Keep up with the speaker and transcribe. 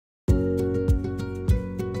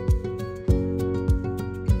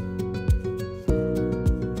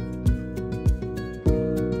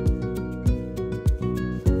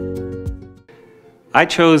I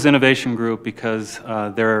chose Innovation Group because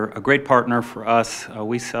they're a great partner for us.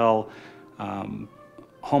 We sell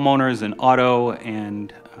homeowners and auto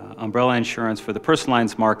and umbrella insurance for the personal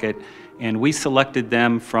lines market, and we selected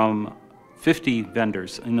them from 50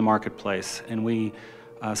 vendors in the marketplace, and we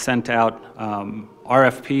sent out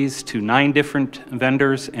RFPs to 9 different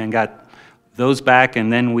vendors and got those back,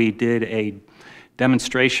 and then we did a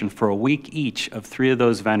demonstration for a week each of 3 of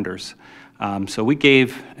those vendors. So we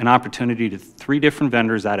gave an opportunity to 3 different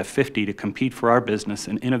vendors out of 50 to compete for our business,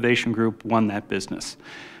 and Innovation Group won that business.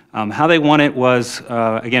 How they won it was,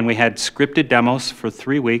 again, we had scripted demos for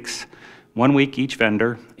 3 weeks, 1 week each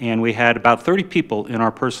vendor, and we had about 30 people in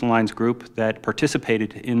our personal lines group that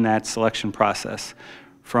participated in that selection process,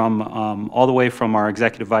 from all the way from our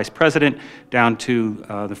executive vice president down to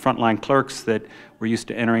the frontline clerks that were used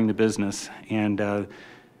to entering the business. And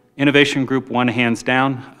Innovation Group won hands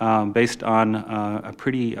down based on a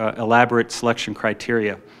pretty elaborate selection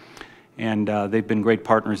criteria, and they've been great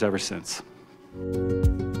partners ever since.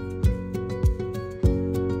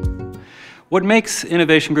 What makes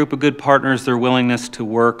Innovation Group a good partner is their willingness to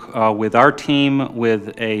work with our team,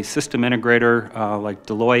 with a system integrator like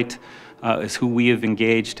Deloitte is who we have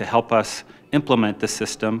engaged to help us implement the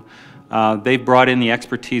system. They've brought in the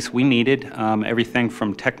expertise we needed, everything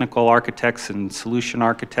from technical architects and solution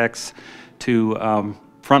architects to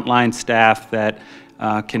frontline staff that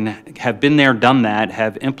can have been there, done that,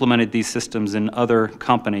 have implemented these systems in other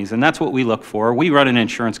companies, and that's what we look for. We run an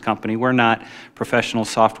insurance company. We're not professional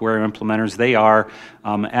software implementers. They are,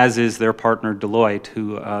 as is their partner Deloitte,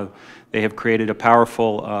 who they have created a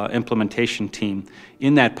powerful implementation team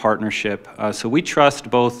in that partnership. So we trust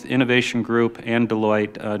both Innovation Group and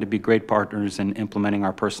Deloitte to be great partners in implementing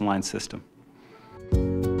our personal line system.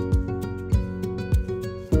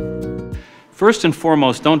 First and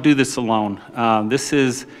foremost, don't do this alone. This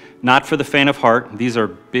is not for the faint of heart. These are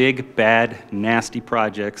big, bad, nasty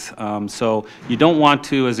projects. So you don't want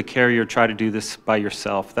to, as a carrier, try to do this by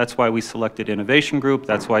yourself. That's why we selected Innovation Group.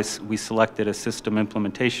 That's why we selected a system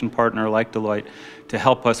implementation partner like Deloitte to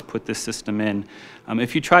help us put this system in.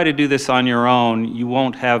 If you try to do this on your own, you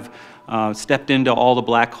won't have stepped into all the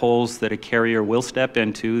black holes that a carrier will step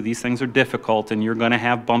into. These things are difficult, and you're going to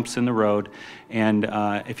have bumps in the road. And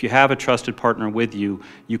if you have a trusted partner with you,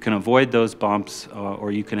 you can avoid those bumps,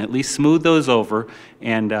 or you can at least smooth those over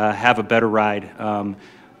and have a better ride.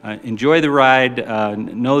 Enjoy the ride.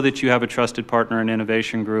 Know that you have a trusted partner in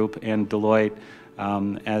Innovation Group and Deloitte,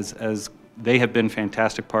 as they have been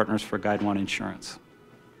fantastic partners for GuideOne Insurance.